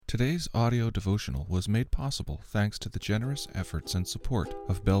Today's audio devotional was made possible thanks to the generous efforts and support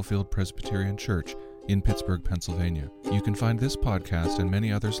of Bellefield Presbyterian Church in Pittsburgh, Pennsylvania. You can find this podcast and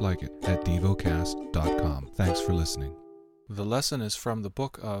many others like it at Devocast.com. Thanks for listening. The lesson is from the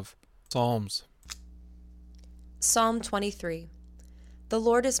book of Psalms. Psalm 23. The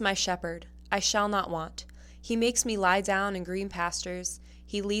Lord is my shepherd, I shall not want. He makes me lie down in green pastures.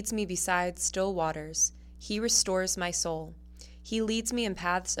 He leads me beside still waters. He restores my soul. He leads me in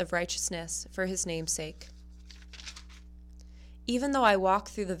paths of righteousness for his name's sake. Even though I walk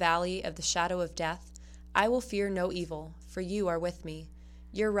through the valley of the shadow of death, I will fear no evil, for you are with me.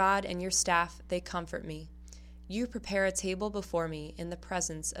 Your rod and your staff, they comfort me. You prepare a table before me in the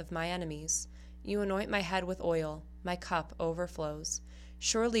presence of my enemies. You anoint my head with oil, my cup overflows.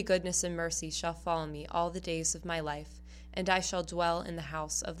 Surely goodness and mercy shall follow me all the days of my life, and I shall dwell in the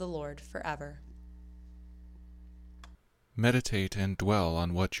house of the Lord forever. Meditate and dwell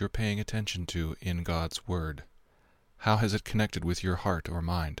on what you're paying attention to in God's Word. How has it connected with your heart or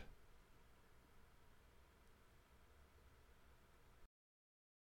mind?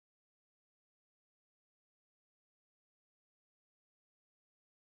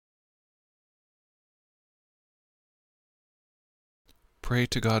 Pray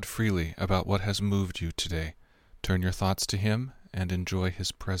to God freely about what has moved you today. Turn your thoughts to Him and enjoy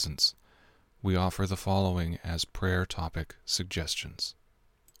His presence. We offer the following as prayer topic suggestions.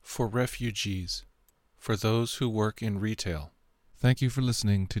 For refugees, for those who work in retail. Thank you for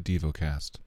listening to Devocast.